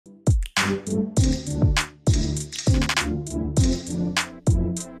Hi,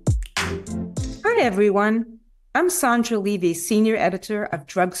 everyone. I'm Sandra Levy, Senior Editor of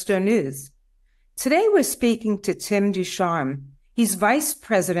Drugstore News. Today, we're speaking to Tim Ducharme. He's Vice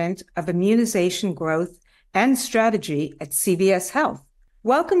President of Immunization Growth and Strategy at CVS Health.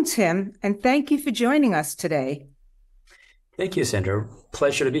 Welcome, Tim, and thank you for joining us today. Thank you, Sandra.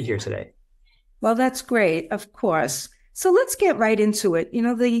 Pleasure to be here today. Well, that's great, of course. So let's get right into it.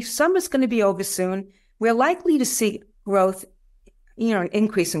 The summer's going to be over soon. We're likely to see growth, an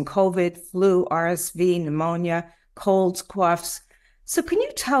increase in COVID, flu, RSV, pneumonia, colds, coughs. So can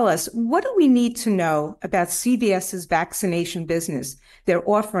you tell us, what do we need to know about CVS's vaccination business, their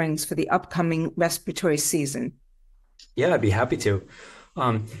offerings for the upcoming respiratory season? Yeah, I'd be happy to.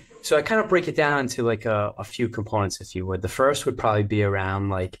 So I kind of break it down into like a few components, if you would. The first would probably be around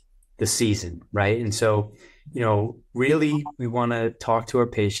like the season, right? And so, really we want to talk to our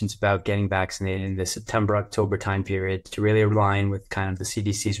patients about getting vaccinated in the September, October time period to really align with kind of the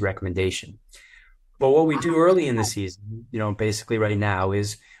CDC's recommendation. But what we do early in the season, basically right now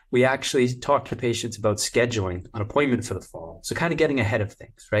is we actually talk to patients about scheduling an appointment for the fall. So kind of getting ahead of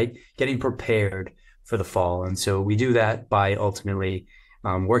things, right? Getting prepared for the fall. And so we do that by ultimately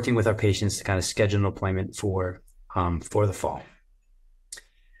working with our patients to kind of schedule an appointment for the fall.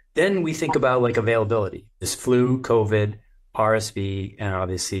 Then we think about like availability. There's flu, COVID, RSV, and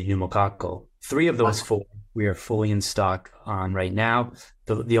obviously pneumococcal. 3 of those 4 we are fully in stock on right now.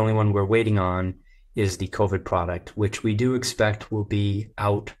 The only one we're waiting on is the COVID product, which we do expect will be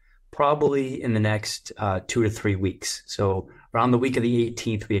out probably in the next 2 to 3 weeks. So around the week of the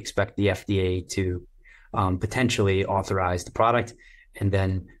 18th, we expect the FDA to potentially authorize the product. And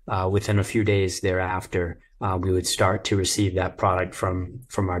then within a few days thereafter, we would start to receive that product from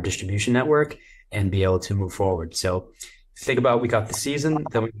our distribution network and be able to move forward. So think about, we got the season,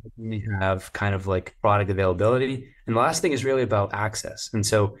 then we have kind of like product availability. And the last thing is really about access. And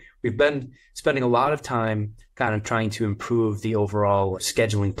so we've been spending a lot of time kind of trying to improve the overall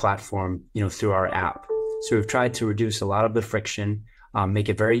scheduling platform, through our app. So we've tried to reduce a lot of the friction, make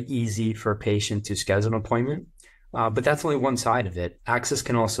it very easy for a patient to schedule an appointment. But that's only one side of it. Access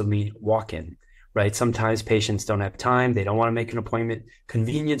can also mean walk-in, right? Sometimes patients don't have time. They don't want to make an appointment.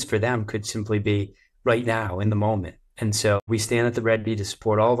 Convenience for them could simply be right now in the moment. And so we stand at the ready to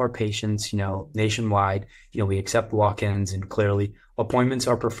support all of our patients, nationwide. We accept walk-ins, and clearly appointments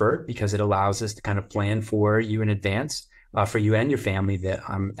are preferred because it allows us to kind of plan for you in advance, for you and your family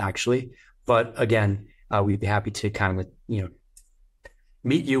actually. But again, we'd be happy to kind of,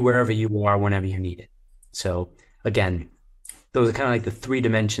 meet you wherever you are, whenever you need it. So again, those are kind of like the 3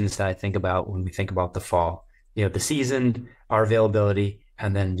 dimensions that I think about when we think about the fall. The season, our availability,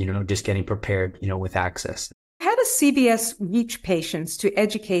 and then, just getting prepared, with access. How does CVS reach patients to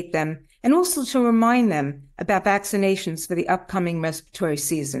educate them and also to remind them about vaccinations for the upcoming respiratory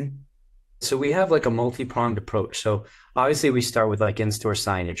season? So we have like a multi-pronged approach. So obviously we start with like in-store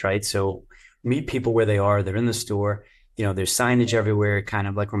signage, right? So meet people where they are. They're in the store. There's signage everywhere, kind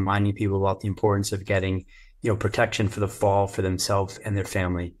of like reminding people about the importance of getting, protection for the fall for themselves and their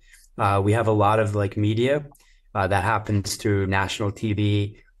family. We have a lot of like media that happens through national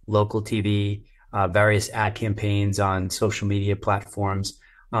TV, local TV, various ad campaigns on social media platforms.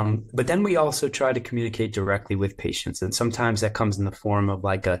 But then we also try to communicate directly with patients. And sometimes that comes in the form of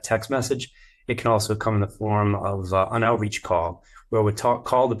like a text message. It can also come in the form of an outreach call where we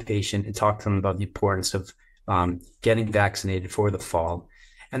call the patient and talk to them about the importance of getting vaccinated for the fall.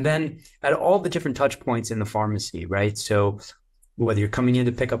 And then at all the different touch points in the pharmacy, right? So whether you're coming in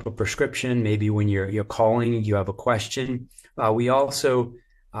to pick up a prescription, maybe when you're calling, you have a question, we also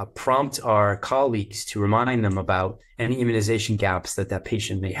prompt our colleagues to remind them about any immunization gaps that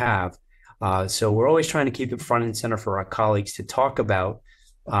patient may have. So we're always trying to keep it front and center for our colleagues to talk about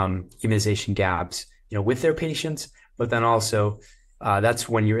immunization gaps, with their patients, but then also that's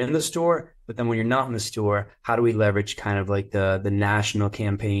when you're in the store. But then when you're not in the store, how do we leverage kind of like the national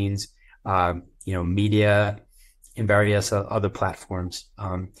campaigns, media and various other platforms.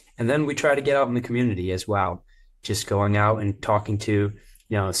 And then we try to get out in the community as well, just going out and talking to,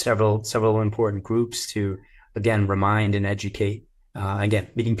 several important groups to, again, remind and educate, again,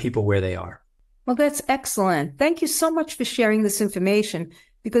 meeting people where they are. Well, that's excellent. Thank you so much for sharing this information,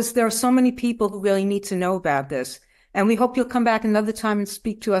 because there are so many people who really need to know about this. And we hope you'll come back another time and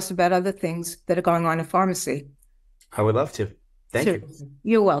speak to us about other things that are going on in pharmacy. I would love to. Thank you.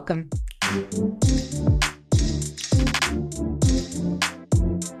 You're welcome.